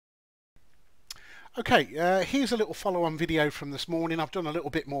Okay, here's a little follow-on video from this morning. I've done a little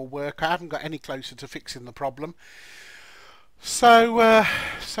bit more work. I haven't got any closer to fixing the problem. So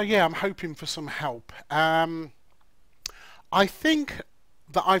yeah, I'm hoping for some help. I think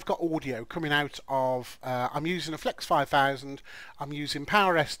that I've got audio coming out of, I'm using a Flex 5000, I'm using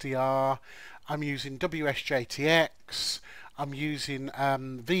PowerSDR, I'm using WSJTX, I'm using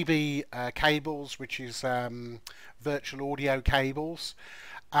VB cables, which is virtual audio cables.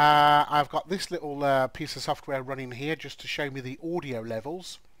 I've got this little piece of software running here just to show me the audio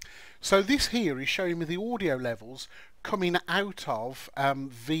levels. So this here is showing me the audio levels coming out of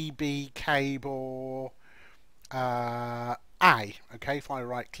VB cable A. Okay, if I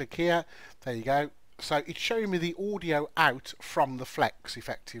right click here, there you go. So it's showing me the audio out from the Flex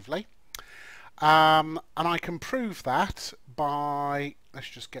effectively. And I can prove that by, let's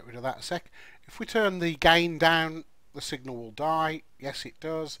just get rid of that a sec. If we turn the gain down, the signal will die. Yes, it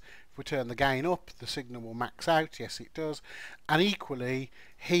does. If we turn the gain up, the signal will max out. Yes, it does. And equally,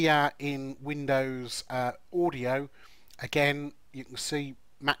 here in Windows Audio, again, you can see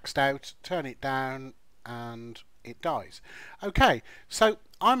maxed out. Turn it down, and it dies. Okay, so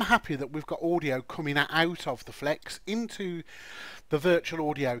I'm happy that we've got audio coming out of the Flex into the virtual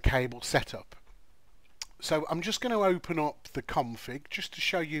audio cable setup. So I'm just going to open up the config just to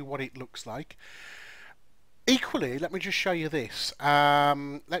show you what it looks like. Equally, let me just show you this.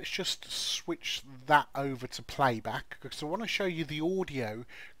 Let's just switch that over to playback because I want to show you the audio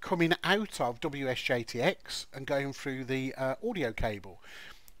coming out of WSJTX and going through the audio cable.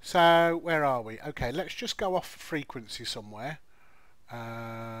 So where are we? Okay, let's just go off frequency somewhere.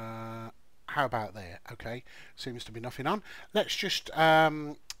 How about there? Okay, seems to be nothing on. Let's just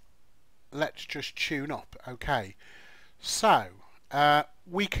tune up. Okay, so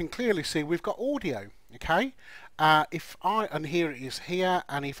we can clearly see we've got audio. Okay, if I, and here it is here,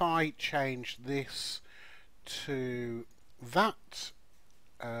 and if I change this to that,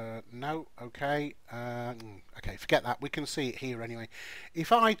 no, okay, okay, forget that, we can see it here anyway.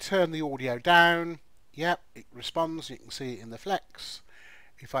 If I turn the audio down, yep, it responds, you can see it in the Flex.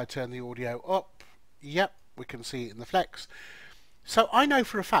 If I turn the audio up, yep, we can see it in the Flex. So I know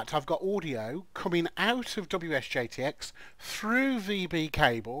for a fact I've got audio coming out of WSJTX through VB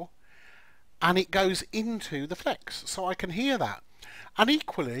cable, and it goes into the Flex, so I can hear that. And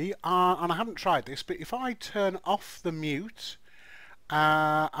equally, and I haven't tried this, but if I turn off the mute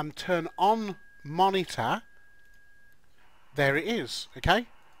and turn on monitor, there it is. Okay,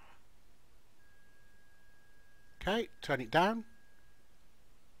 okay, turn it down,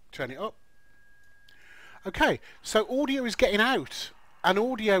 turn it up. Okay, so audio is getting out, and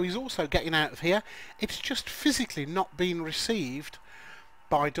audio is also getting out of here. It's just physically not being received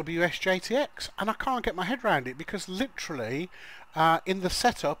by WSJTX, and I can't get my head around it because literally in the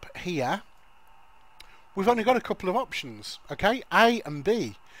setup here we've only got a couple of options, okay, A and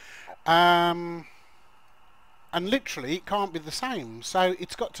B, and literally it can't be the same, so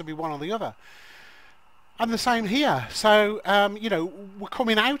it's got to be one or the other. And the same here, so you know, we're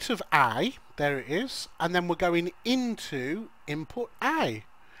coming out of A, there it is, and then we're going into input A,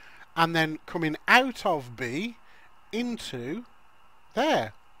 and then coming out of B into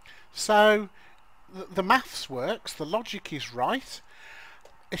there. So the maths works, the logic is right.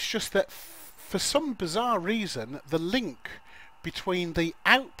 It's just that for some bizarre reason the link between the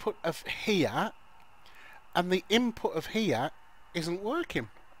output of here and the input of here isn't working.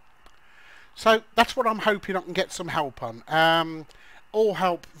 So that's what I'm hoping I can get some help on. All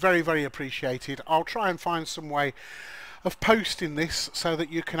help very, very appreciated. I'll try and find some way of posting this so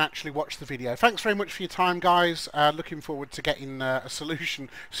that you can actually watch the video. Thanks very much for your time, guys. Looking forward to getting a solution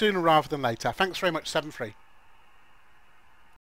sooner rather than later. Thanks very much, 7-3.